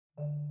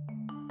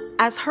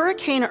As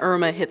Hurricane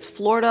Irma hits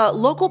Florida,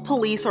 local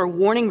police are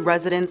warning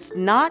residents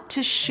not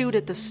to shoot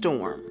at the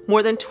storm.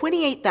 More than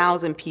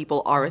 28,000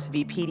 people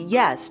RSVP'd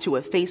yes to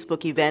a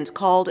Facebook event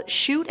called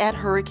Shoot at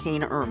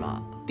Hurricane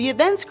Irma. The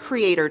event's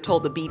creator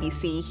told the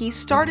BBC he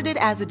started it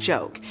as a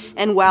joke,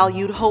 and while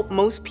you'd hope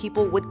most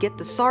people would get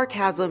the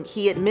sarcasm,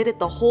 he admitted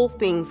the whole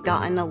thing's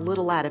gotten a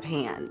little out of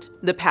hand.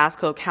 The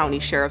Pasco County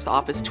Sheriff's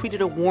Office tweeted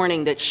a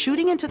warning that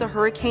shooting into the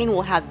hurricane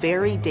will have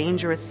very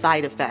dangerous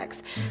side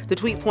effects. The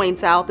tweet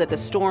points out that the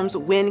storm's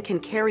wind can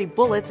carry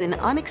bullets in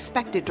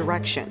unexpected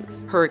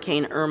directions.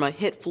 Hurricane Irma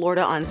hit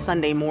Florida on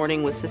Sunday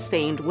morning with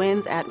sustained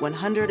winds at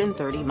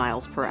 130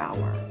 miles per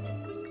hour.